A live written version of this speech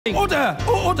Order!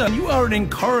 Order! You are an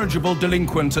incorrigible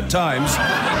delinquent at times.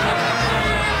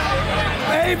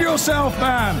 Behave yourself,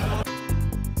 man!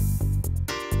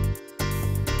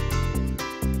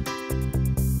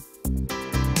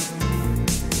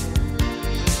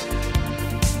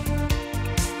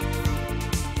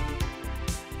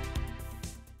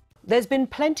 There's been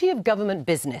plenty of government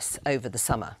business over the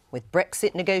summer, with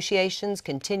Brexit negotiations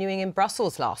continuing in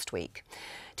Brussels last week.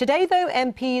 Today, though,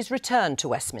 MPs return to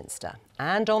Westminster,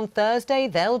 and on Thursday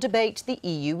they'll debate the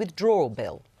EU withdrawal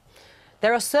bill.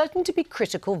 There are certain to be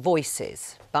critical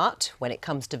voices, but when it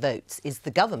comes to votes, is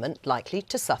the government likely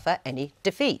to suffer any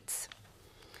defeats?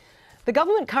 The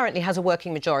government currently has a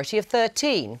working majority of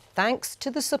 13, thanks to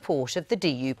the support of the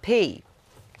DUP.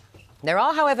 There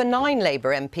are, however, 9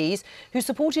 Labour MPs who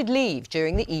supported leave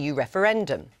during the EU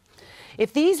referendum.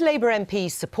 If these Labour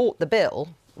MPs support the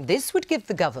bill, this would give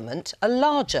the government a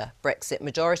larger Brexit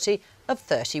majority of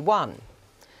 31.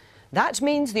 That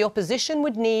means the opposition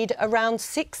would need around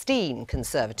 16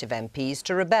 Conservative MPs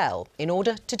to rebel in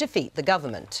order to defeat the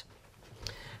government.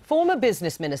 Former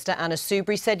Business Minister Anna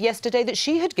Soubry said yesterday that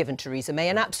she had given Theresa May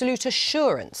an absolute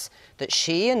assurance that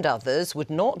she and others would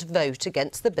not vote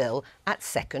against the bill at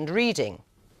second reading.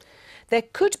 There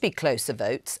could be closer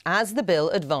votes as the bill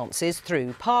advances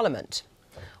through Parliament.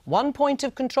 One point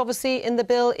of controversy in the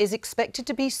bill is expected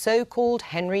to be so-called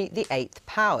Henry VIII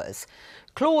powers,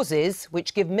 clauses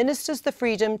which give ministers the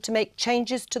freedom to make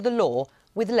changes to the law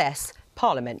with less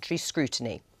parliamentary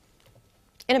scrutiny.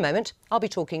 In a moment, I'll be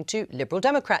talking to Liberal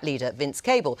Democrat leader Vince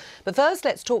Cable. But first,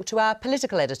 let's talk to our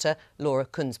political editor, Laura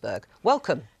Kunsberg.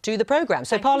 Welcome to the programme.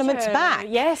 So Parliament's back.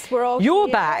 Yes, we're all You're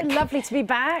here. back. Lovely to be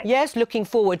back. Yes, looking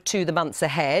forward to the months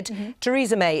ahead.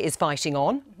 Theresa May is fighting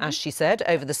on, as she said,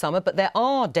 over the summer, but there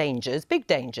are dangers, big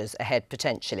dangers ahead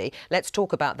potentially. Let's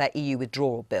talk about that EU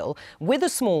withdrawal bill. With a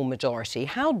small majority,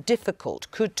 how difficult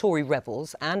could Tory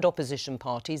rebels and opposition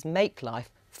parties make life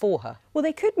for her? Well,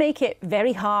 they could make it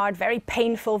very hard, very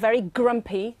painful, very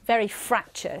grumpy, very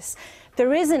fractious.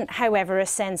 There isn't, however, a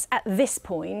sense at this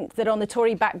point that on the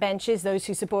Tory backbenches, those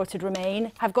who supported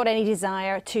Remain have got any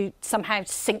desire to somehow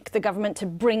sink the government, to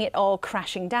bring it all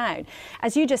crashing down.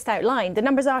 As you just outlined, the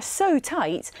numbers are so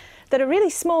tight that a really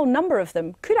small number of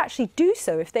them could actually do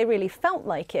so if they really felt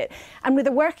like it. And with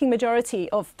a working majority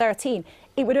of 13,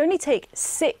 it would only take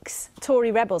 6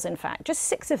 Tory rebels, in fact, just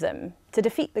 6 of them, to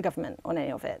defeat the government on any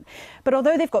of it. But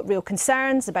although they've got real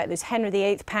concerns about those Henry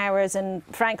VIII powers and,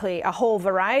 frankly, a whole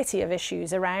variety of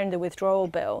issues around the withdrawal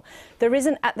bill, there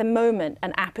isn't at the moment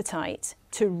an appetite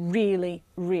to really,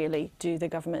 really do the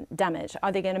government damage.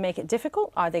 Are they going to make it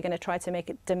difficult? Are they going to try to make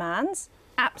it demands?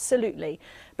 Absolutely.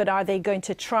 But are they going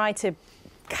to try to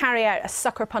carry out a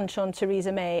sucker punch on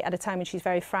Theresa May at a time when she's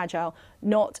very fragile?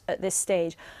 Not at this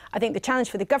stage. I think the challenge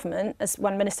for the government, as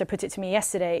one minister put it to me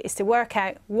yesterday, is to work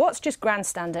out what's just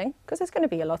grandstanding, because there's going to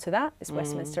be a lot of that. It's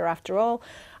Westminster after all.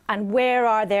 And where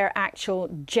are their actual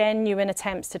genuine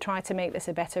attempts to try to make this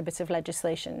a better bit of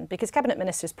legislation? Because cabinet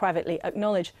ministers privately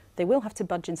acknowledge they will have to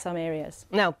budge in some areas.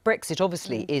 Now, Brexit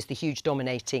obviously is the huge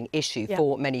dominating issue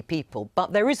for many people,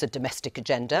 but there is a domestic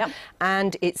agenda,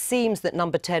 and it seems that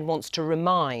Number 10 wants to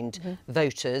remind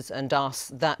voters and us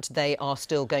that they are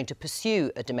still going to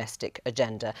pursue a domestic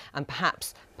agenda and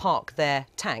perhaps park their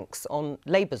tanks on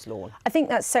Labour's lawn. I think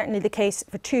that's certainly the case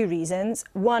for 2 reasons.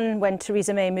 One, when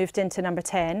Theresa May moved into Number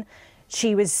 10,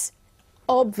 she was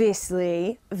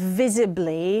obviously,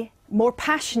 visibly more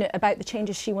passionate about the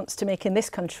changes she wants to make in this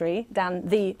country than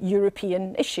the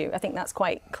European issue. I think that's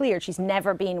quite clear. She's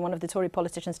never been one of the Tory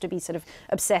politicians to be sort of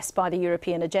obsessed by the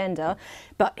European agenda.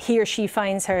 But here she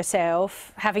finds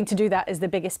herself having to do that as the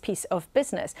biggest piece of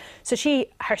business. So she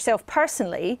herself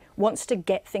personally wants to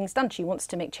get things done. She wants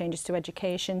to make changes to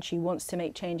education. She wants to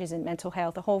make changes in mental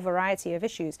health, a whole variety of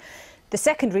issues. The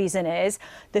second reason is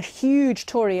the huge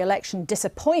Tory election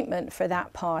disappointment for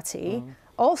that party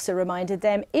also reminded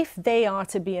them, if they are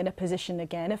to be in a position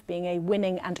again of being a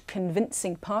winning and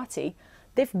convincing party,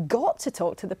 they've got to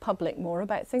talk to the public more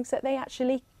about things that they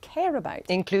actually care about.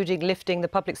 Including lifting the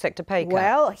public sector pay cap.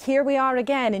 Well, here we are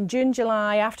again. In June,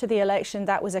 July, after the election,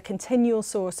 that was a continual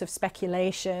source of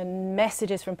speculation,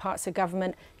 messages from parts of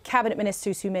government, cabinet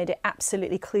ministers who made it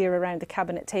absolutely clear around the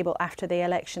cabinet table after the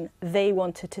election they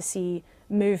wanted to see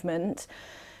movement.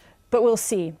 But we'll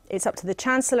see. It's up to the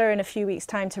Chancellor in a few weeks'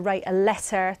 time to write a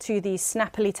letter to the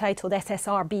snappily titled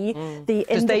SSRB.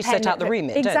 Because they set out the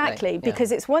remit, exactly, don't they?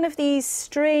 Because it's one of these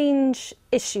strange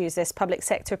issues, this public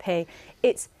sector pay.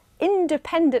 It's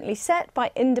independently set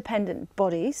by independent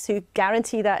bodies who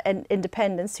guarantee that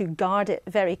independence, who guard it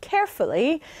very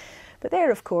carefully. But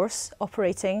they're, of course,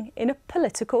 operating in a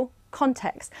political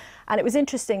context. And it was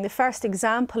interesting, the first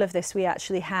example of this we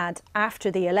actually had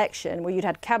after the election, where you'd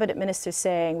had cabinet ministers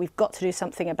saying, we've got to do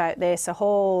something about this, a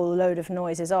whole load of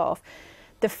noise is off.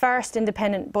 The first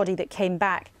independent body that came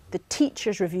back, the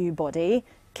teachers' review body,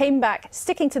 came back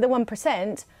sticking to the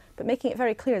 1%, but making it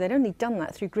very clear they'd only done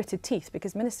that through gritted teeth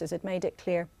because ministers had made it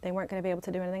clear they weren't going to be able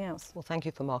to do anything else. Well, thank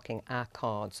you for marking our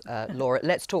cards, Laura.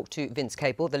 Let's talk to Vince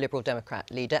Cable, the Liberal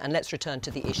Democrat leader, and let's return to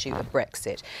the issue of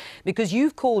Brexit. Because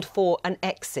you've called for an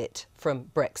exit from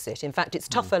Brexit. In fact, it's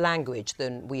tougher language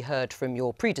than we heard from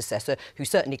your predecessor, who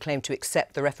certainly claimed to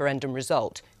accept the referendum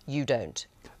result. You don't.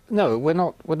 No, we're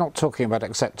not talking about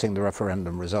accepting the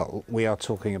referendum result. We are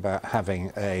talking about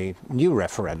having a new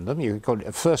referendum. You could call it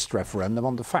a first referendum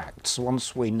on the facts.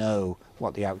 Once we know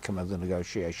what the outcome of the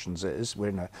negotiations is, we're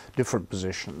in a different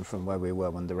position from where we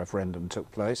were when the referendum took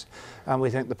place. And we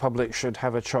think the public should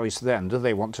have a choice then. Do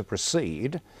they want to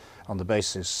proceed on the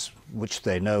basis which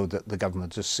they know that the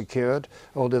government has secured,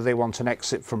 or do they want an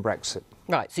exit from Brexit?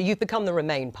 Right, so you've become the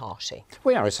Remain party.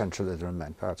 We are essentially the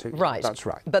Remain party. Right. That's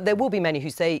right. But there will be many who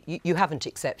say you haven't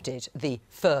accepted the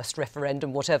first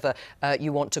referendum, whatever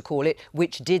you want to call it,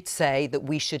 which did say that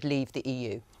we should leave the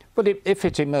EU. But if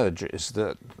it emerges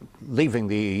that leaving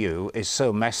the EU is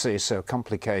so messy, so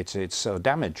complicated, so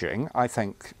damaging, I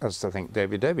think, as I think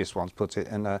David Davis once put it,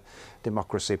 in a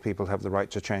democracy, people have the right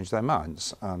to change their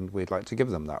minds, and we'd like to give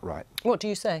them that right. What do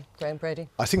you say, Graham Brady?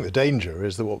 I think the danger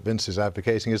is that what Vince is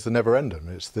advocating is the never-ending.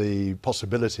 It's the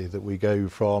possibility that we go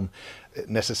from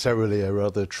necessarily a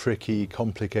rather tricky,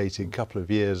 complicated couple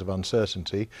of years of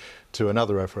uncertainty to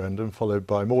another referendum, followed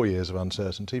by more years of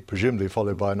uncertainty, presumably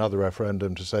followed by another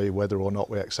referendum to say whether or not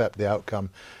we accept the outcome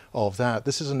of that.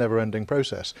 This is a never-ending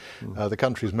process. The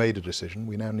country's made a decision.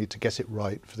 We now need to get it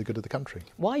right for the good of the country.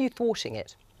 Why are you thwarting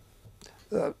it?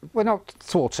 We're not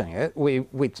thwarting it. We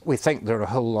think there are a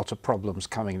whole lot of problems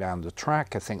coming down the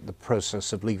track. I think the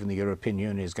process of leaving the European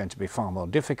Union is going to be far more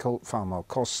difficult, far more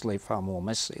costly, far more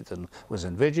messy than was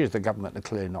envisaged. The government are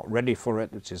clearly not ready for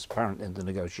it, which is apparent in the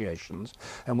negotiations.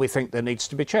 And we think there needs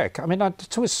to be check. I mean,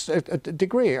 to a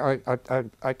degree, I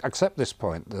accept this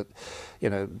point that, you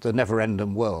know, the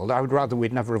never-ending world. I would rather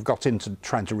we'd never have got into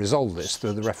trying to resolve this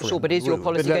through the referendum. Sure, but is your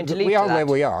policy going to lead to that? We are where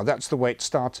we are. That's the way it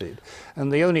started. And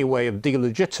the only way of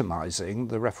legitimising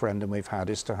the referendum we've had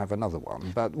is to have another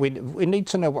one. But we need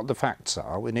to know what the facts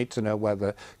are. We need to know where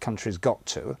the country's got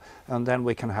to, and then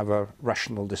we can have a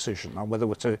rational decision on whether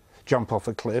we're to jump off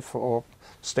a cliff or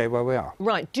stay where we are.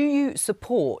 Right. Do you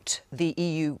support the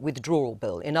EU withdrawal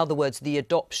bill? In other words, the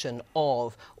adoption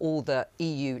of all the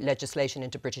EU legislation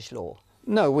into British law?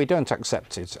 No, we don't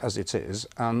accept it as it is,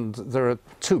 and there are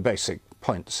two basic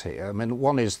points here. I mean,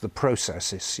 one is the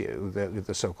process issue,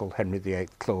 the so-called Henry VIII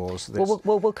clause.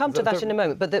 We'll come to that in a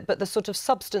moment, but the sort of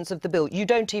substance of the bill, you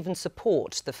don't even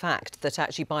support the fact that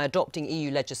actually by adopting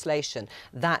EU legislation,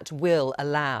 that will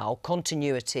allow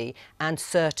continuity and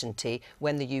certainty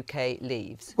when the UK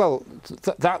leaves? Well,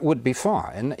 that would be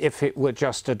fine if it were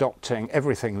just adopting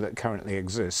everything that currently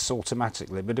exists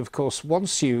automatically. But of course,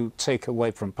 once you take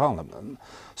away from Parliament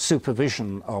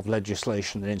supervision of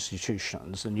legislation and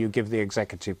institutions, and you give the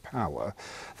executive power,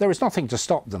 there is nothing to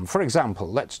stop them. For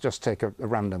example, let's just take a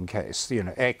random case, you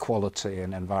know, air quality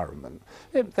and environment.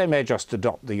 They may just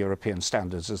adopt the European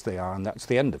standards as they are, and that's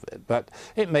the end of it. But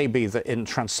it may be that in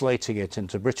translating it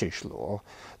into British law,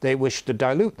 they wish to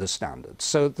dilute the standards.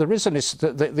 So there is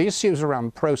the issues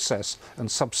around process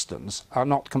and substance are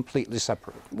not completely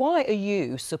separate. Why are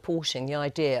you supporting the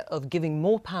idea of giving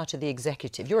more power to the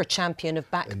executive? You're a champion of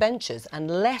backbenchers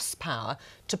and less power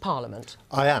to Parliament.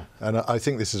 I am, and I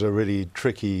think this is a really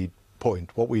tricky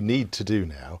point. What we need to do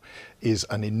now is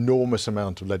an enormous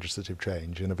amount of legislative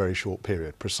change in a very short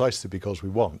period, precisely because we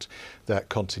want that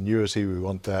continuity, we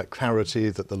want that clarity,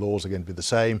 that the laws are going to be the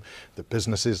same, that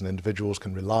businesses and individuals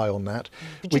can rely on that.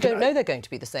 But you don't know they're going to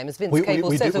be the same. As Vince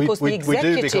Cable says, of course, the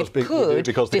executive could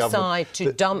decide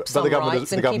to dump some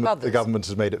rights and keep others. The government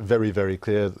has made it very, very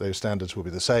clear that those standards will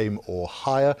be the same or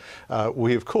higher.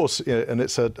 We, of course, and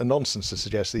it's a nonsense to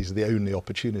suggest these are the only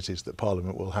opportunities that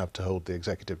Parliament will have to hold the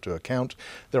executive to account.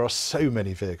 There are so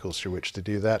many vehicles through which to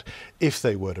do that. If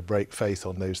they were to break faith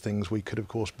on those things, we could, of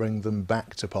course, bring them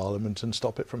back to Parliament and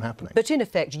stop it from happening. But in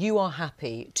effect, you are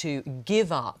happy to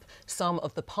give up some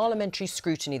of the parliamentary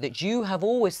scrutiny that you have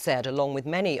always said, along with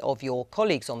many of your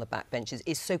colleagues on the backbenches,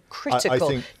 is so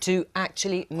critical to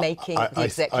actually making the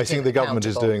executive I think the government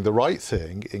is accountable. doing the right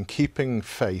thing in keeping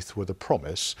faith with a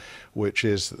promise, which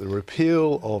is that the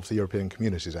repeal of the European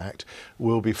Communities Act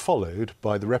will be followed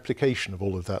by the replication of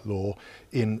all of that law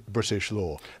in British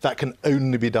law. That can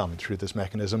only be done through this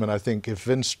mechanism, and I think if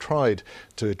Vince tried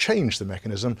to change the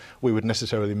mechanism, we would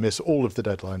necessarily miss all of the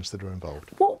deadlines that are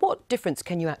involved. What difference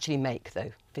can you actually make,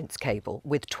 though, Vince Cable,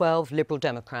 with 12 Liberal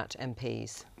Democrat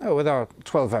MPs? Oh, with our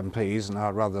 12 MPs and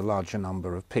our rather larger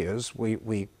number of peers,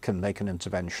 we can make an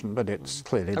intervention, but it's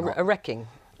clearly not A wrecking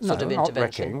sort of not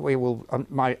intervention? wrecking. We will.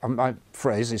 My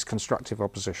phrase is constructive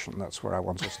opposition. That's where I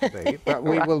want us to be. But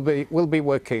we'll be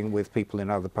working with people in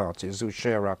other parties who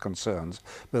share our concerns,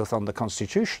 both on the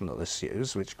constitutional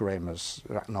issues, which Graham has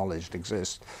acknowledged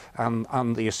exist,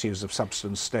 and the issues of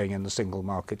substance, staying in the single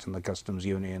market and the customs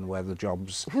union, where the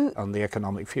jobs and the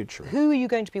economic future. Who are you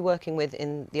going to be working with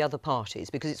in the other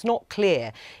parties? Because it's not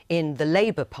clear in the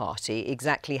Labour Party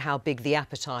exactly how big the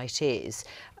appetite is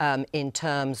in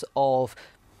terms of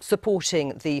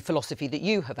supporting the philosophy that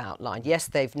you have outlined. Yes,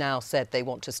 they've now said they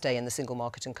want to stay in the single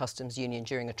market and customs union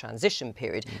during a transition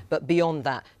period, but beyond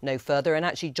that, no further. And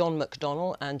actually, John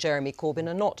McDonnell and Jeremy Corbyn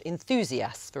are not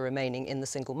enthusiasts for remaining in the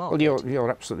single market. Well, you're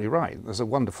absolutely right. There's a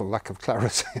wonderful lack of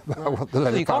clarity about what the Labour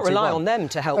Party you can't rely on them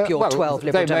to help your 12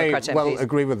 Liberal Democrat MPs. They may well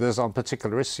agree with us on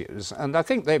particular issues, and I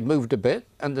think they've moved a bit,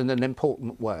 and in an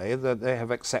important way, that they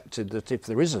have accepted that if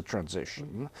there is a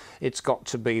transition, it's got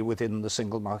to be within the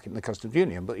single market and the customs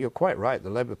union. But you're quite right, the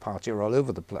Labour Party are all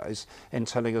over the place in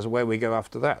telling us where we go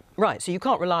after that. Right, so you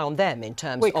can't rely on them in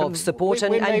terms of support.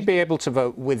 We may be able to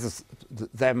vote with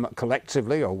them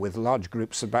collectively, or with large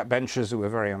groups of backbenchers who are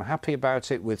very unhappy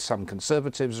about it, with some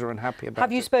Conservatives who are unhappy about it.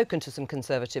 Have you spoken to some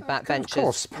Conservative backbenchers? Of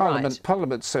course,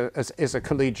 Parliament is a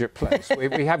collegiate place.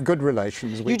 we have good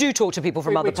relations. You do talk to people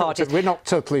from other parties. We're not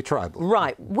totally tribal.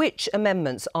 Right. Which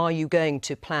amendments are you going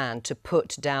to plan to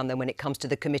put down then when it comes to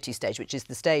the committee stage, which is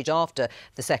the stage after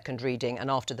the second reading and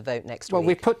after the vote next week?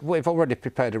 Well, we've already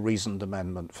prepared a reasoned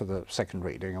amendment for the second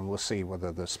reading, and we'll see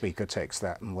whether the Speaker takes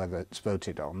that and whether it's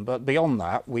voted on. But beyond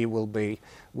that, we'll be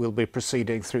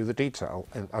proceeding through the detail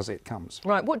as it comes.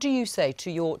 Right. What do you say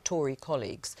to your Tory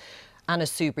colleagues? Anna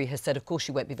Soubry has said, of course,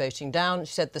 she won't be voting down.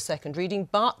 She said the second reading.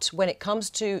 But when it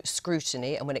comes to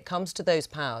scrutiny and when it comes to those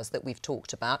powers that we've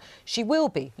talked about, she will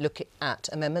be looking at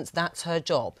amendments. That's her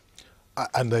job.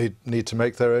 And they need to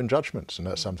make their own judgments, and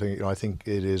that's something, I think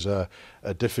it is a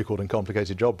difficult and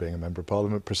complicated job being a Member of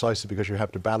Parliament, precisely because you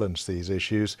have to balance these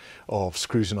issues of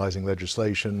scrutinising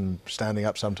legislation, standing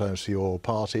up sometimes for your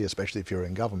party, especially if you're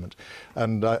in government.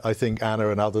 And I think Anna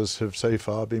and others have so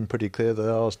far been pretty clear they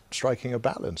are striking a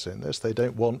balance in this. They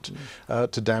don't want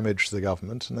to damage the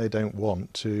government, and they don't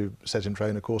want to set in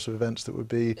train a course of events that would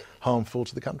be harmful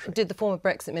to the country. Did the former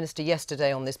Brexit minister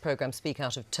yesterday on this programme speak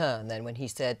out of turn then when he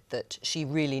said that she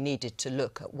really needed to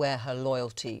look at where her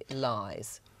loyalty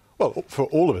lies? Well, for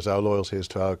all of us, our loyalty is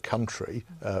to our country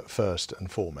first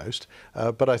and foremost.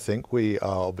 But I think we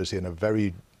are obviously in a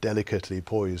very delicately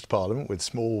poised Parliament with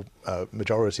small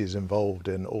majorities involved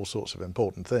in all sorts of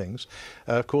important things.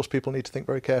 Of course, people need to think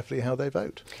very carefully how they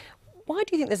vote. Why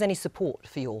do you think there's any support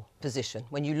for your position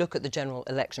when you look at the general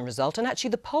election result? And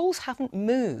actually, the polls haven't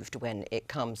moved when it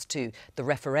comes to the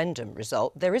referendum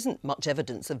result. There isn't much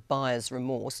evidence of buyer's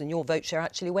remorse, and your vote share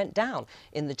actually went down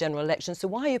in the general election. So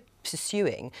why are you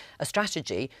pursuing a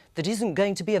strategy that isn't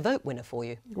going to be a vote winner for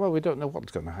you? Well, we don't know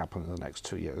what's going to happen in the next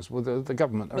 2 years. Well, the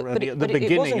government already at the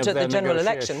beginning of their it wasn't at the general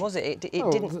negotiation. election, was it? It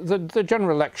No, didn't. The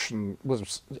general election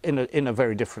was in a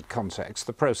very different context.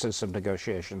 The process of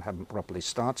negotiation hadn't properly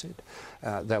started.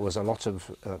 There was a lot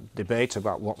of debate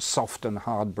about what soft and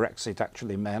hard Brexit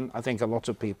actually meant. I think a lot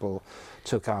of people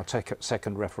took our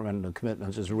second referendum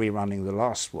commitment as rerunning the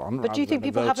last one. But do you think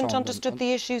people haven't understood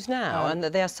the issues now and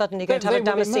that they are suddenly going to have a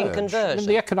Damascene conversion? I mean,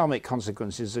 the economic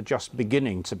consequences are just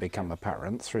beginning to become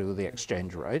apparent through the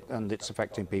exchange rate, and it's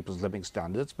affecting people's living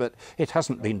standards, but it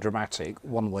hasn't been dramatic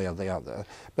one way or the other.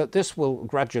 But this will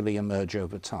gradually emerge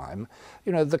over time.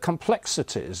 You know, the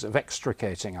complexities of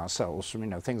extricating ourselves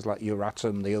from, things like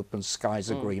Euratom, the Open Skies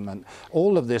Agreement,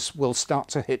 all of this will start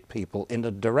to hit people in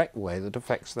a direct way that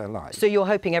affects their lives. So you're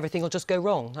hoping everything will just go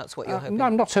wrong? That's what you're hoping? No,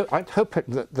 I'm not. I hope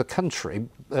that the country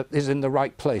is in the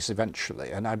right place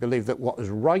eventually, and I believe that what is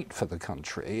right for the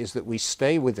country is that we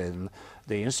stay within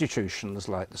the institutions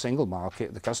like the single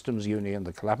market, the customs union,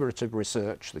 the collaborative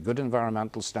research, the good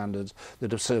environmental standards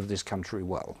that have served this country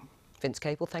well. Vince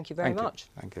Cable, thank you very much.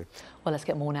 Thank you. Well, let's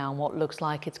get more now on what looks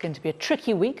like it's going to be a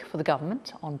tricky week for the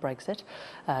government on Brexit.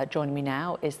 Joining me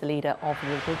now is the leader of the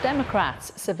Liberal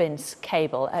Democrats, Sir Vince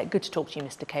Cable. Good to talk to you,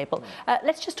 Mr. Cable.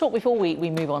 Let's just talk, before we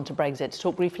move on to Brexit,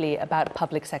 talk briefly about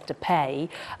public sector pay.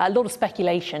 A lot of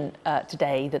speculation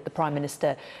today that the Prime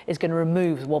Minister is going to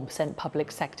remove the 1%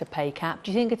 public sector pay cap.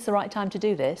 Do you think it's the right time to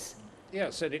do this?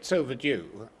 Yes, and it's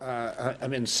overdue. I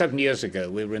mean, 7 years ago,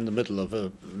 we were in the middle of a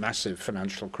massive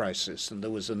financial crisis, and there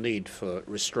was a need for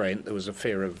restraint. There was a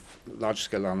fear of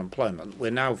large-scale unemployment.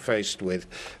 We're now faced with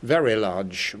very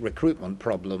large recruitment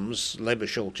problems, labour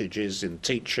shortages in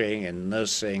teaching, in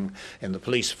nursing, in the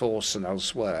police force and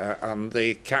elsewhere, and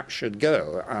the cap should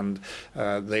go, and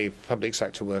the public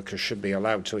sector workers should be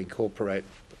allowed to incorporate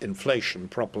inflation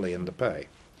properly in the pay.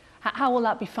 How will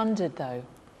that be funded, though?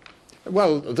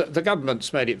 Well, the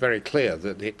government's made it very clear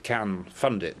that it can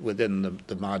fund it within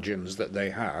the margins that they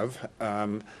have.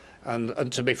 And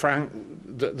to be frank,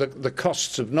 the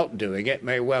costs of not doing it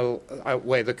may well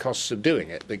outweigh the costs of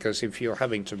doing it, because if you're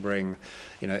having to bring,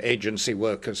 agency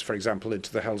workers, for example,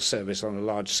 into the health service on a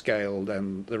large scale,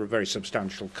 then there are very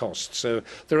substantial costs. So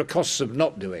there are costs of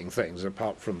not doing things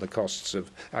apart from the costs of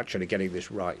actually getting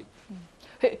this right.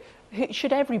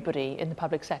 Should everybody in the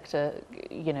public sector,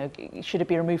 should it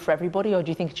be removed for everybody, or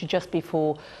do you think it should just be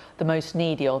for the most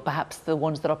needy, or perhaps the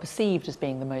ones that are perceived as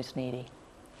being the most needy?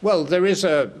 Well,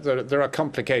 there are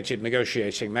complicated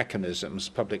negotiating mechanisms,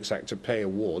 public sector pay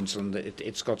awards, and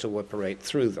it's got to operate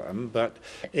through them. But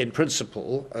in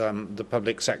principle, the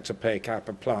public sector pay cap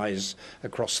applies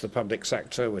across the public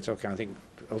sector. We're talking, I think,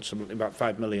 ultimately about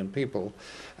 5 million people,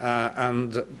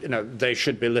 and they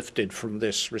should be lifted from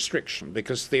this restriction,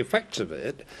 because the effect of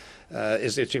it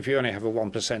is that if you only have a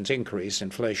 1% increase,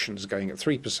 inflation is going at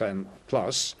 3%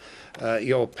 plus,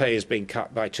 your pay is being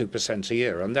cut by 2% a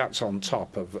year, and that's on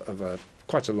top of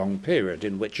quite a long period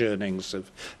in which earnings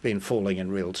have been falling in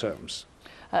real terms.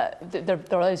 There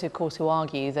are those, of course, who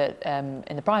argue that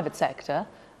in the private sector,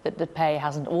 that the pay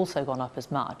hasn't also gone up as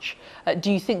much.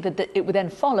 Do you think that it would then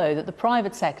follow that the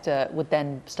private sector would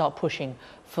then start pushing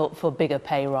for bigger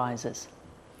pay rises?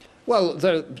 Well,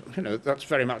 that's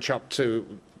very much up to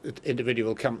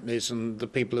individual companies and the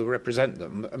people who represent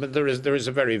them. I mean, there is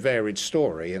a very varied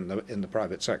story in the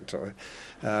private sector.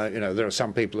 There are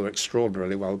some people who are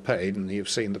extraordinarily well paid, and you've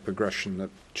seen the progression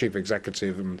at chief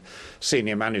executive and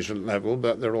senior management level,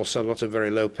 but there are also a lot of very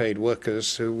low paid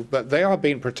workers but they are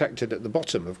being protected at the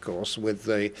bottom, of course, with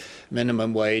the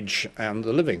minimum wage and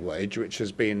the living wage, which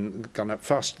has gone up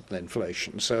faster than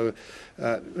inflation. So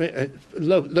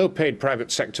low paid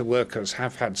private sector workers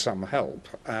have had some help,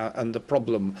 and the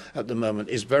problem at the moment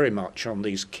is very much on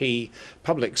these key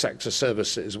public sector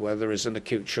services where there is an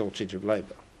acute shortage of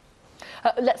labour.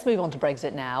 Let's move on to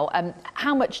Brexit now.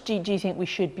 How much do you think we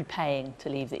should be paying to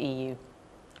leave the EU?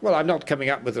 Well, I'm not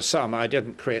coming up with a sum. I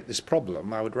didn't create this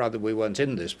problem. I would rather we weren't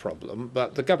in this problem.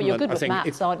 But the government, but you're good with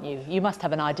maths, aren't you? You must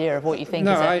have an idea of what you think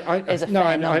is a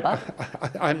fair number.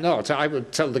 I'm not. I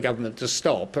would tell the government to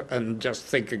stop and just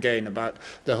think again about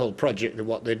the whole project and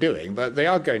what they're doing. But they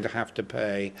are going to have to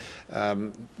pay.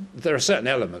 There are certain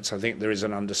elements. I think there is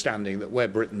an understanding that where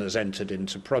Britain has entered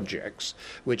into projects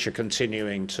which are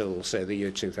continuing till, say, the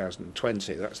year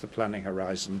 2020, that's the planning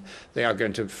horizon, they are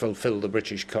going to fulfil the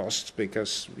British costs,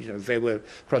 because they were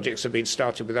projects have been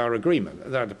started with our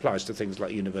agreement. That applies to things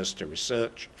like university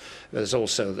research. There's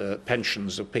also the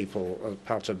pensions of people as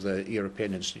part of the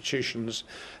European institutions.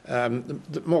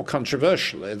 More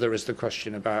controversially, there is the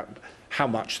question about how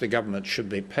much the government should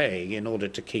be paying in order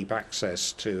to keep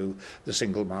access to the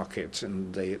single market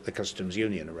and the customs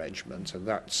union arrangement. And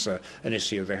that's an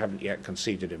issue they haven't yet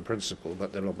conceded in principle,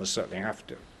 but they'll almost certainly have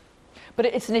to. But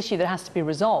it's an issue that has to be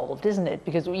resolved, isn't it?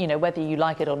 Because, whether you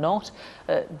like it or not,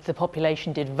 the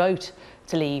population did vote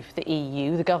to leave the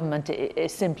EU. The government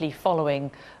is simply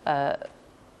following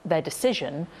their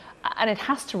decision, and it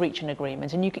has to reach an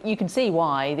agreement. And you can see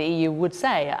why the EU would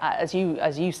say, as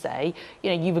you say,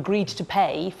 you've agreed to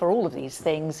pay for all of these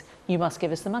things, you must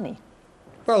give us the money.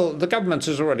 Well, the government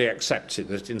has already accepted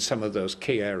that in some of those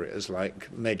key areas,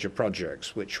 like major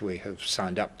projects, which we have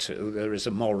signed up to, there is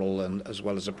a moral and as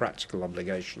well as a practical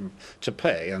obligation to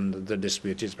pay, and the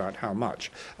dispute is about how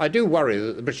much. I do worry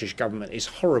that the British government is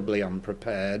horribly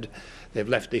unprepared. They've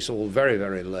left this all very,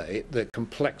 very late. The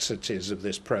complexities of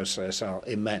this process are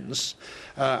immense,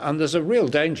 and there's a real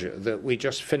danger that we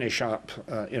just finish up,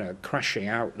 crashing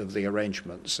out of the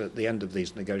arrangements at the end of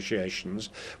these negotiations,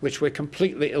 which we're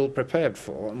completely ill-prepared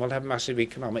for and will have massive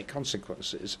economic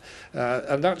consequences.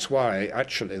 And that's why,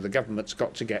 actually, the government's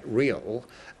got to get real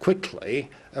quickly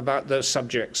about those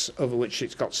subjects over which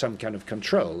it's got some kind of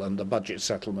control, and the budget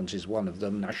settlement is one of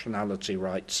them, nationality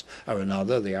rights are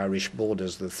another, the Irish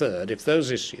border's the third. If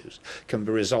those issues can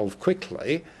be resolved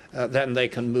quickly, then they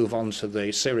can move on to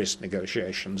the serious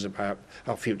negotiations about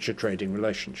our future trading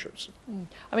relationships.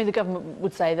 I mean, the government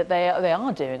would say that they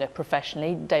are doing it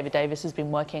professionally. David Davis has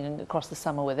been working across the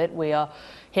summer with it. We are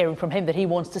hearing from him that he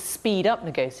wants to speed up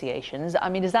negotiations. I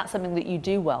mean, is that something that you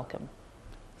do welcome?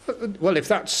 Well, if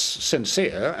that's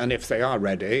sincere and if they are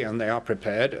ready and they are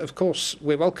prepared, of course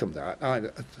we welcome that.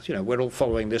 We're all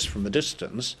following this from a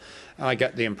distance. I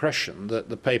get the impression that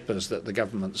the papers that the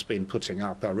government's been putting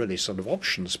up are really sort of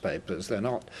options papers. They're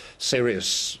not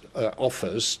serious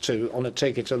offers on a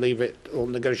take it or leave it or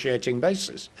negotiating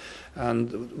basis.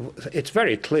 And it's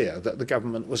very clear that the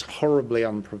government was horribly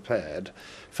unprepared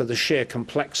for the sheer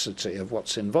complexity of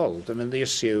what's involved. I mean, the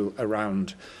issue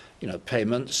around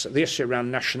payments, the issue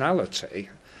around nationality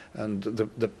and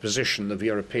the position of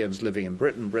Europeans living in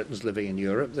Britain, Britons living in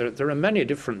Europe. There are many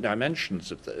different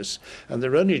dimensions of this, and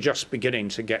they're only just beginning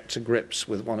to get to grips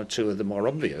with one or two of the more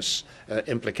obvious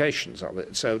implications of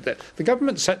it. So the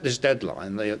government set this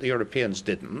deadline, the Europeans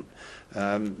didn't.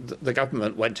 The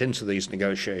government went into these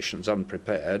negotiations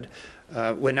unprepared.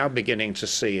 We're now beginning to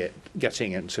see it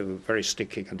getting into very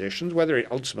sticky conditions. Whether it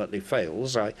ultimately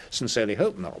fails, I sincerely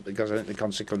hope not, because I think the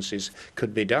consequences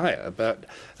could be dire. But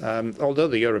although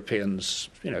the Europeans,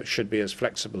 should be as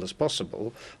flexible as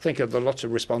possible, I think a lot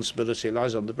of responsibility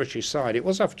lies on the British side. It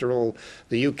was, after all,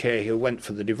 the UK who went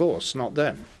for the divorce, not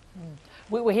them.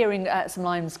 We're hearing some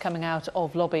lines coming out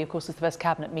of lobby. Of course, it's the first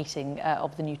cabinet meeting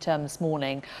of the new term this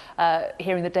morning.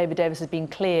 Hearing that David Davis has been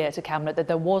clear to cabinet that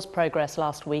there was progress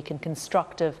last week in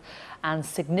constructive and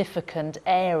significant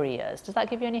areas. Does that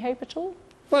give you any hope at all?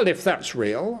 Well, if that's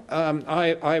real,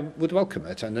 I would welcome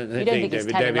it. And indeed,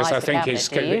 David Davis, I think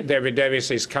David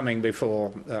Davis is coming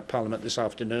before Parliament this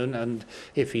afternoon, and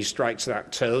if he strikes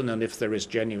that tone and if there is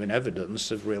genuine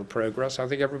evidence of real progress, I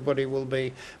think everybody will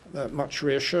be much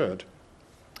reassured.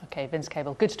 OK, Vince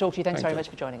Cable, good to talk to you. Thanks very much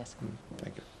for joining us.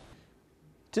 Thank you.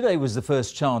 Today was the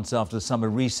first chance after the summer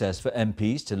recess for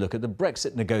MPs to look at the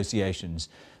Brexit negotiations.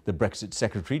 The Brexit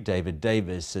Secretary, David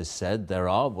Davis, has said there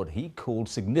are what he called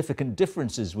significant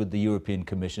differences with the European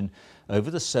Commission over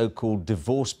the so-called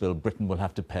divorce bill Britain will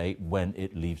have to pay when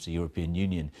it leaves the European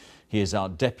Union. Here's our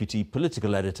Deputy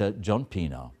Political Editor, John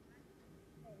Pienaar.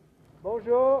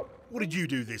 Bonjour. What did you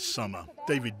do this summer?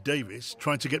 David Davis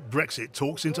tried to get Brexit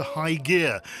talks into high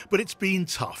gear, but it's been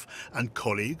tough, and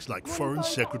colleagues like Foreign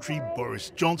Secretary Boris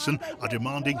Johnson are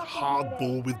demanding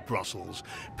hardball with Brussels.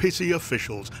 Pity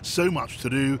officials, so much to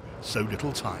do, so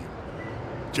little time.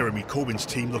 Jeremy Corbyn's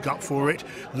team look up for it.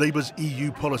 Labour's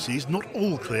EU policies not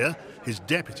all clear. His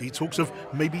deputy talks of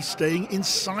maybe staying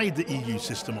inside the EU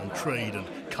system on trade and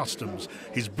customs.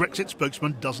 His Brexit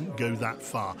spokesman doesn't go that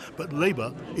far, but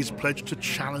Labour is pledged to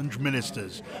challenge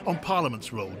ministers on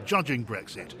Parliament's role judging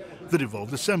Brexit, the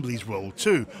devolved Assembly's role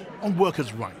too, on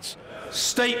workers' rights.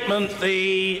 Statement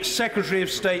the Secretary of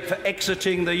State for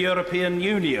exiting the European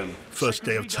Union. First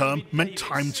day of term meant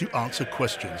time to answer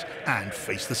questions and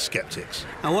face the sceptics.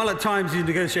 And while at times these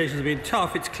negotiations have been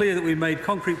tough, it's clear that we've made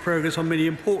concrete progress on many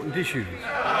important issues.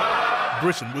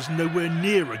 Britain was nowhere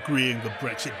near agreeing the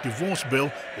Brexit divorce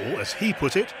bill, or as he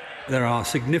put it, there are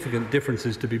significant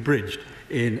differences to be bridged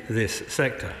in this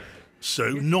sector. So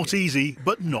not easy,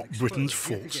 but not Britain's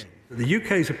fault. The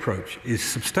UK's approach is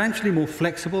substantially more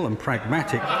flexible and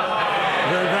pragmatic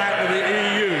than that of the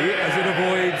EU, as it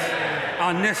avoids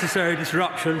unnecessary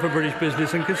disruption for British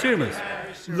business and consumers.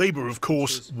 Labour, of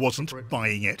course, wasn't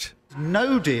buying it.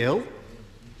 No deal,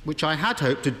 which I had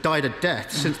hoped had died a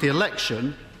death since the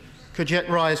election, could yet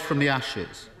rise from the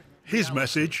ashes. His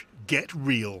message, get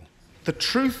real. The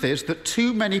truth is that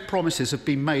too many promises have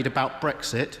been made about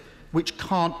Brexit which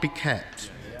can't be kept.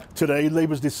 Today,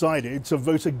 Labour's decided to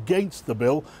vote against the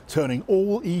bill, turning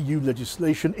all EU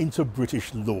legislation into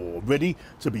British law, ready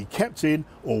to be kept in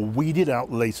or weeded out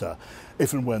later.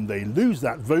 If and when they lose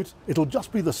that vote, it'll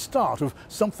just be the start of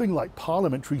something like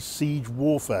parliamentary siege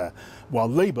warfare, while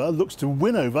Labour looks to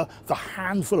win over the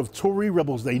handful of Tory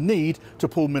rebels they need to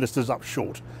pull ministers up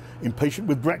short. Impatient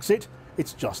with Brexit,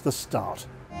 it's just the start.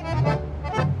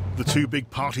 The two big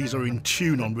parties are in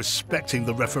tune on respecting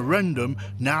the referendum,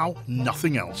 now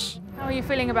nothing else. How are you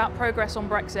feeling about progress on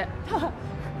Brexit?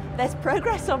 There's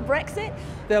progress on Brexit?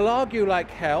 They'll argue like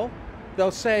hell.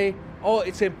 They'll say, oh,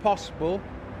 it's impossible.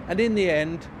 And in the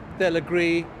end, they'll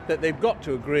agree that they've got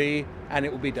to agree and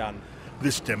it will be done.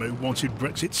 This demo wanted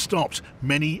Brexit stopped.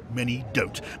 Many, many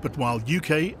don't. But while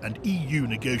UK and EU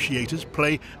negotiators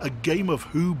play a game of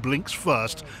who blinks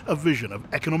first, a vision of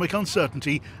economic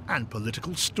uncertainty and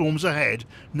political storms ahead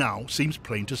now seems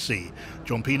plain to see.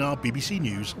 John Pienaar, BBC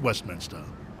News, Westminster.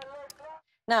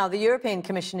 Now, the European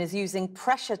Commission is using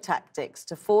pressure tactics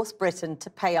to force Britain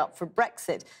to pay up for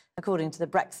Brexit, according to the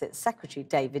Brexit Secretary,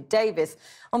 David Davis.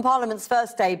 On Parliament's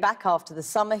first day back after the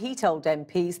summer, he told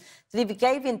MPs that if he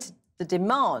gave in to the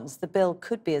demands, the bill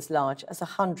could be as large as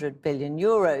 €100 billion.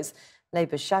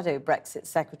 Labour's shadow Brexit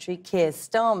Secretary Keir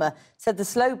Starmer said the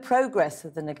slow progress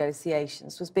of the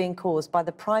negotiations was being caused by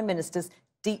the Prime Minister's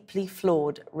deeply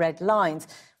flawed red lines.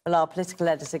 Well, our political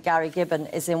editor Gary Gibbon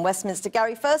is in Westminster.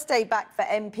 Gary, first day back for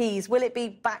MPs. Will it be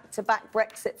back-to-back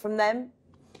Brexit from them?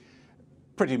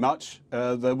 Pretty much.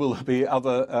 There will be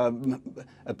other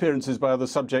appearances by other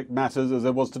subject matters, as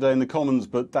there was today in the Commons,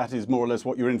 but that is more or less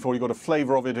what you're in for. You got a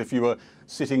flavour of it if you were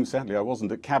sitting, sadly I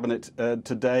wasn't at Cabinet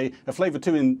today, a flavour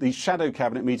too in the shadow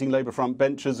Cabinet meeting, Labour front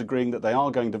benchers agreeing that they are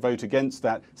going to vote against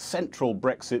that central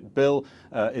Brexit bill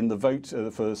in the vote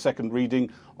for second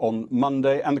reading on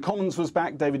Monday. And the Commons was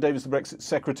back, David Davis, the Brexit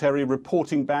Secretary,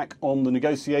 reporting back on the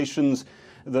negotiations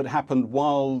that happened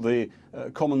while the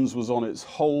Commons was on its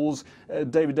holes.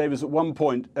 David Davis at one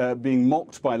point being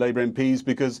mocked by Labour MPs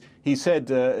because he said,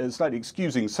 slightly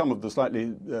excusing some of the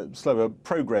slightly slower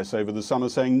progress over the summer,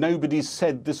 saying nobody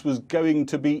said this was going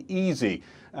to be easy.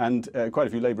 And quite a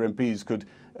few Labour MPs could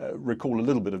recall a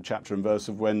little bit of chapter and verse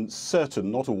of when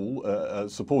certain, not all,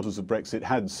 supporters of Brexit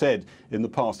had said in the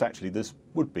past, actually, this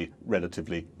would be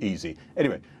relatively easy.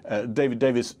 Anyway, David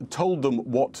Davis told them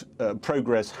what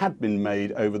progress had been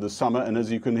made over the summer, and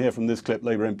as you can hear from this clip,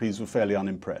 Labour MPs were fairly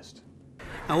unimpressed.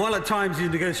 And while at times these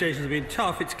negotiations have been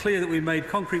tough, it's clear that we've made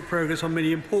concrete progress on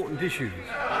many important issues.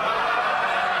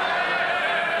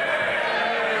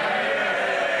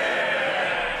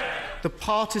 The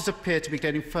parties appear to be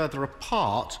getting further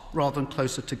apart rather than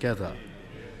closer together.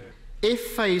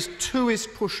 If phase 2 is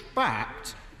pushed back,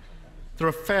 there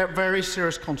are very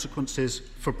serious consequences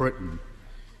for Britain.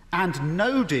 And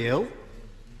no deal,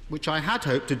 which I had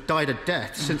hoped had died a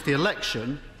death since the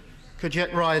election, could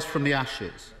yet rise from the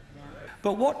ashes.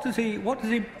 But what does he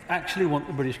actually want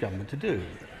the British government to do?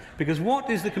 Because what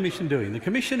is the Commission doing? The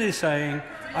Commission is saying,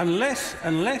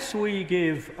 unless we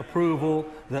give approval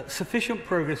that sufficient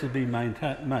progress has been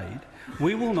made,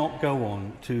 we will not go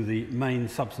on to the main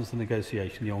substance of the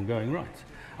negotiation, the ongoing rights.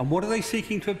 And what are they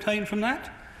seeking to obtain from that?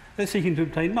 They're seeking to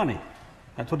obtain money.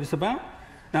 That's what it's about.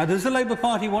 Now, does the Labour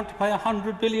Party want to pay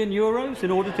 €100 billion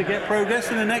in order to get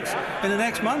progress in the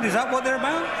next month? Is that what they're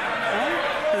about?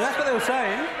 That's what they were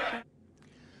saying.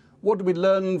 What did we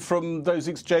learn from those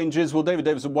exchanges? Well, David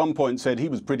Davis at one point said he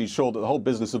was pretty sure that the whole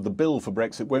business of the bill for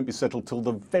Brexit won't be settled till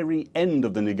the very end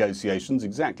of the negotiations,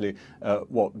 exactly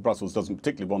what Brussels doesn't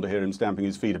particularly want to hear him stamping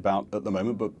his feet about at the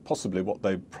moment, but possibly what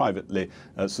they privately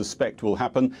suspect will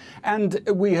happen. And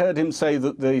we heard him say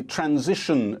that the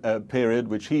transition period,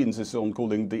 which he insists on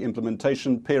calling the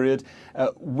implementation period,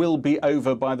 will be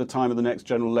over by the time of the next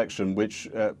general election, which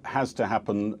has to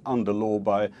happen under law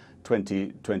by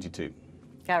 2022.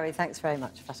 Gary, thanks very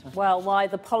much, Fatima. Well, while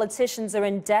the politicians are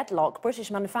in deadlock,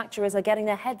 British manufacturers are getting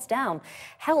their heads down,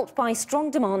 helped by strong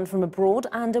demand from abroad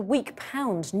and a weak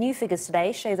pound. New figures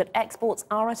today show that exports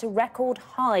are at a record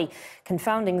high,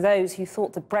 confounding those who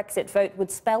thought the Brexit vote would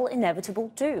spell inevitable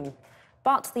doom.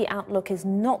 But the outlook is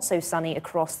not so sunny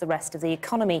across the rest of the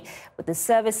economy, with the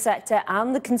service sector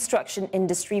and the construction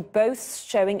industry both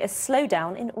showing a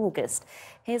slowdown in August.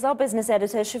 Here's our business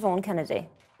editor, Siobhan Kennedy.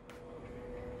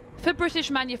 For British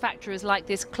manufacturers like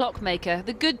this clockmaker,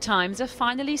 the good times are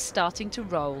finally starting to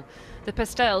roll. The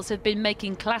Pastels have been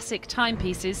making classic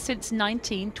timepieces since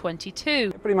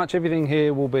 1922. Pretty much everything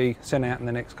here will be sent out in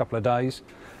the next couple of days.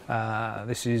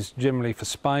 This is generally for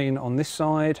Spain on this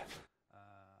side.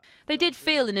 They did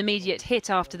feel an immediate hit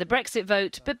after the Brexit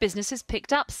vote, but business has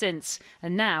picked up since,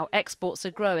 and now exports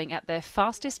are growing at their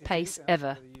fastest pace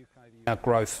ever. Our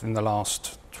growth in the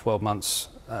last 12 months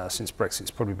since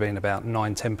Brexit's probably been about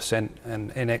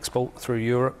 9–10% in export through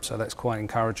Europe, so that's quite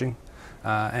encouraging.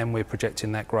 And we're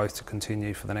projecting that growth to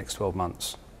continue for the next 12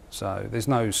 months. So there's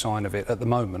no sign of it at the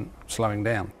moment slowing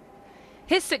down.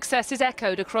 His success is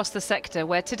echoed across the sector,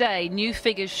 where today new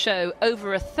figures show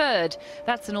over a third,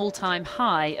 that's an all-time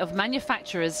high, of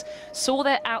manufacturers saw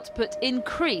their output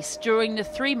increase during the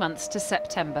 3 months to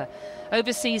September.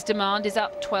 Overseas demand is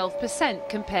up 12%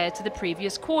 compared to the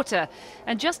previous quarter,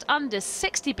 and just under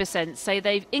 60% say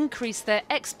they've increased their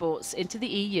exports into the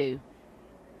EU.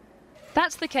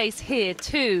 That's the case here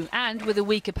too, and with a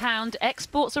weaker pound,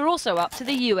 exports are also up to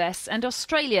the US and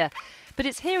Australia. But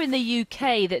it's here in the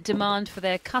UK that demand for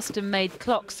their custom-made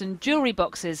clocks and jewellery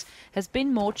boxes has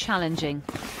been more challenging.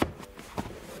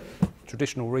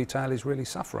 Traditional retail is really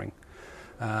suffering,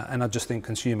 and I just think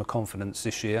consumer confidence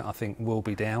this year, I think, will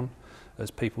be down as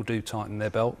people do tighten their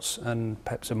belts and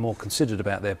perhaps are more considered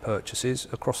about their purchases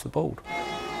across the board.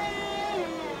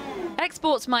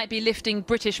 Exports might be lifting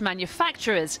British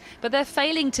manufacturers, but they're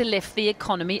failing to lift the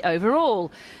economy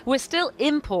overall. We're still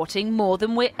importing more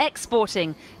than we're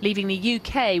exporting, leaving the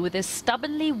UK with a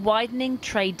stubbornly widening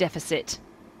trade deficit.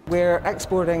 We're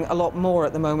exporting a lot more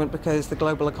at the moment because the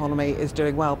global economy is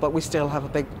doing well, but we still have a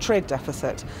big trade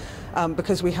deficit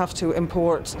because we have to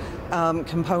import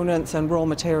components and raw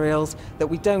materials that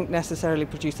we don't necessarily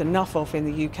produce enough of in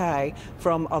the UK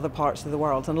from other parts of the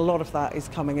world, and a lot of that is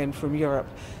coming in from Europe.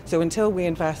 So until we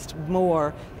invest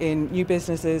more in new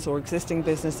businesses or existing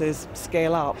businesses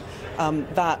scale up,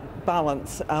 that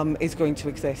balance is going to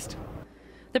exist.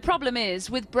 The problem is,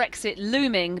 with Brexit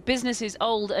looming, businesses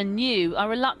old and new are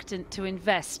reluctant to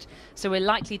invest, so we're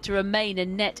likely to remain a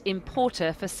net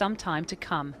importer for some time to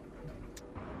come.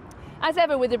 As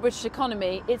ever with the British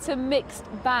economy, it's a mixed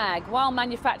bag. While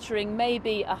manufacturing may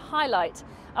be a highlight,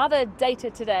 other data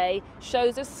today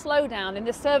shows a slowdown in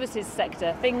the services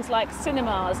sector, things like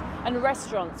cinemas and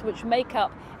restaurants, which make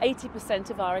up 80%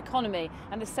 of our economy,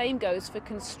 and the same goes for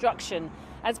construction.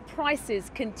 As prices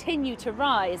continue to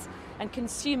rise and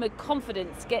consumer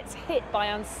confidence gets hit by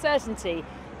uncertainty,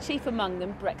 chief among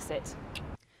them Brexit.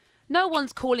 No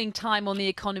one's calling time on the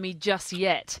economy just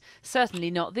yet,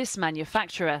 certainly not this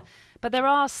manufacturer, but there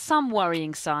are some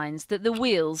worrying signs that the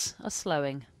wheels are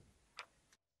slowing.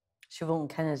 Siobhan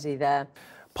Kennedy there.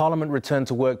 Parliament returned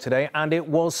to work today and it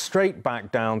was straight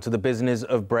back down to the business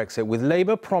of Brexit, with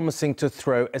Labour promising to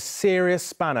throw a serious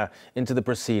spanner into the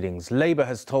proceedings. Labour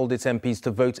has told its MPs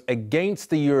to vote against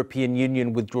the European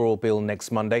Union withdrawal bill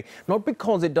next Monday, not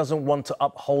because it doesn't want to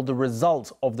uphold the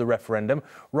result of the referendum.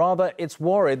 Rather, it's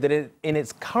worried that in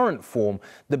its current form,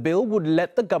 the bill would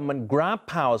let the government grab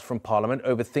powers from Parliament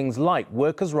over things like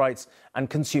workers' rights and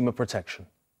consumer protection.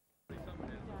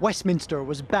 Westminster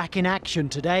was back in action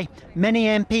today. Many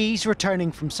MPs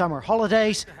returning from summer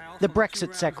holidays, the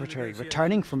Brexit Secretary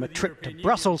returning from a trip to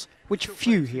Brussels, which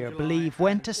few here believe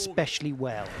went especially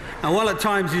well. And while at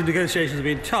times these negotiations have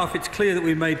been tough, it's clear that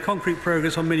we've made concrete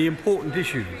progress on many important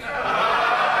issues.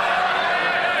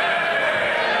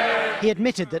 He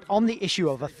admitted that on the issue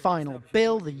of a final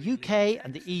bill, the UK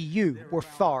and the EU were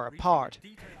far apart.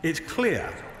 It's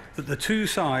clear that the two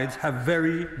sides have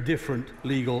very different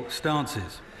legal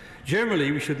stances.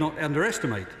 Generally, we should not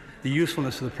underestimate the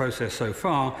usefulness of the process so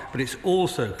far, but it's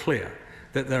also clear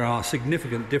that there are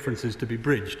significant differences to be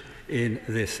bridged in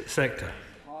this sector.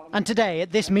 And today, at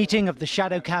this meeting of the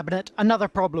Shadow Cabinet, another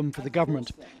problem for the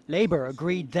government. Labour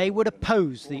agreed they would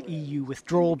oppose the EU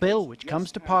withdrawal bill, which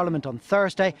comes to Parliament on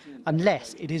Thursday,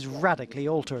 unless it is radically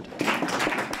altered.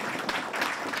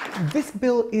 This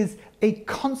bill is a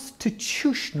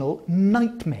constitutional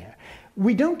nightmare.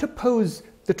 We don't oppose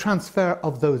the transfer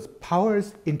of those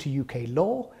powers into UK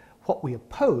law. What we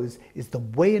oppose is the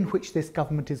way in which this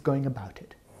government is going about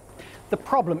it. The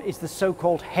problem is the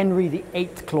so-called Henry VIII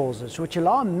clauses, which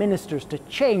allow ministers to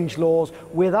change laws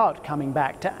without coming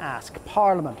back to ask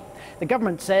Parliament. The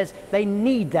government says they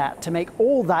need that to make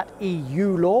all that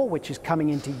EU law, which is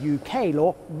coming into UK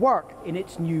law, work in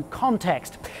its new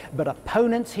context. But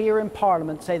opponents here in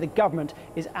Parliament say the government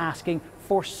is asking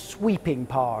for sweeping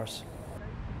powers.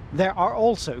 There are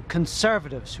also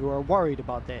Conservatives who are worried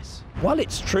about this. While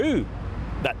it's true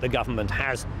that the government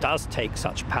does take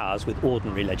such powers with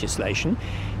ordinary legislation,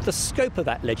 the scope of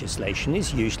that legislation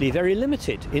is usually very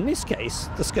limited. In this case,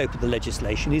 the scope of the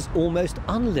legislation is almost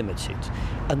unlimited,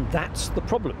 and that's the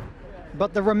problem.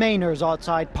 But the Remainers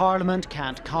outside Parliament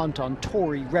can't count on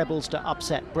Tory rebels to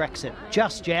upset Brexit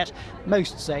just yet.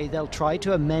 Most say they'll try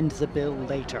to amend the bill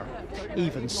later.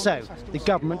 Even so, the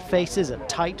government faces a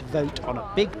tight vote on a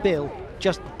big bill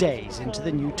just days into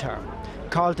the new term.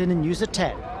 Carlton and News at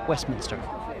 10, Westminster.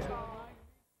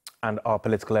 And our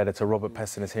political editor, Robert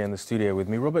Pessin, is here in the studio with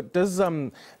me. Robert, does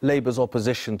Labour's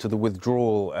opposition to the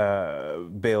withdrawal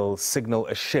bill signal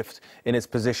a shift in its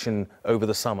position over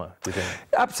the summer, do you think?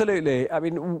 Absolutely. I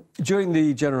mean, during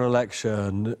the general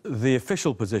election, the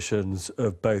official positions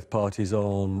of both parties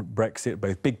on Brexit,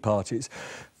 both big parties,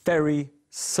 very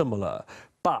similar.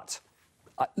 But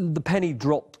the penny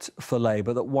dropped for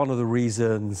Labour that one of the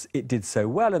reasons it did so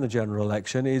well in the general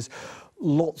election is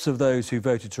lots of those who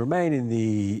voted to remain in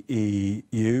the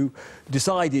EU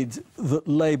decided that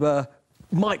Labour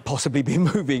might possibly be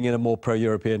moving in a more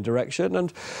pro-European direction.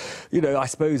 And, you know, I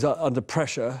suppose under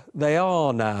pressure, they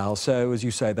are now. So, as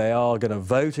you say, they are going to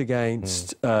vote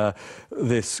against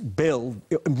this bill,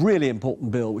 a really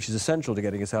important bill, which is essential to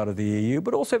getting us out of the EU.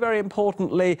 But also, very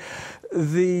importantly,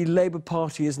 the Labour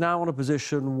Party is now in a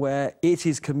position where it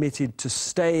is committed to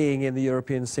staying in the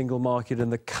European single market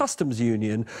and the customs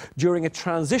union during a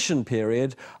transition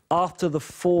period after the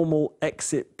formal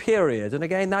exit period. And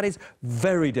again, that is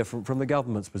very different from the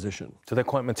government's position. So they're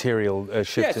quite material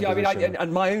shifts in position. Yes, I mean,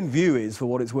 and my own view is, for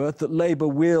what it's worth, that Labour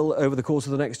will, over the course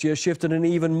of the next year, shift in an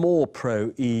even more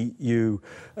pro-EU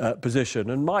position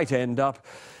and might end up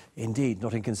indeed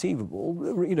not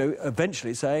inconceivable, you know,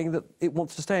 eventually saying that it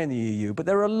wants to stay in the EU. But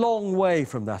they're a long way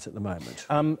from that at the moment.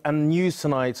 And news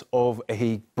tonight of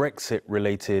a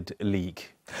Brexit-related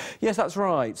leak. Yes, that's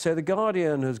right. So The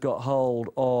Guardian has got hold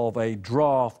of a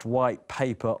draft white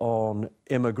paper on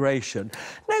immigration.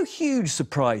 No huge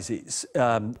surprises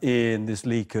in this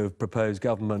leak of proposed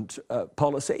government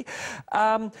policy.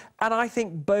 And I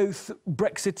think both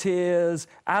Brexiteers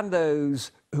and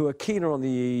those who are keener on the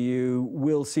EU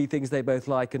will see things they both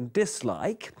like and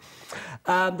dislike.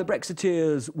 The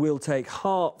Brexiteers will take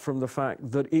heart from the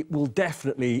fact that it will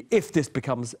definitely, if this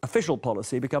becomes official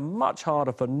policy, become much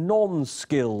harder for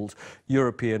non-skilled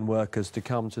European workers to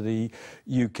come to the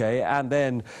UK and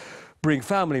then bring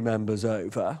family members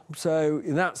over. So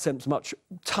in that sense, much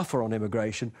tougher on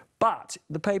immigration. But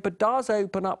the paper does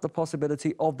open up the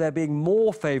possibility of there being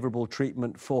more favourable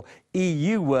treatment for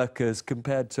EU workers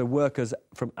compared to workers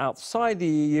from outside the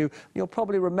EU. You'll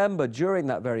probably remember during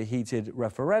that very heated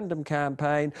referendum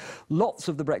campaign, lots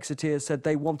of the Brexiteers said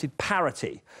they wanted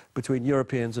parity between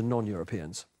Europeans and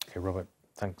non-Europeans. OK, Robert,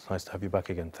 thanks. Nice to have you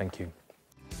back again. Thank you.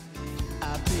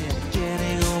 I've been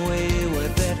getting away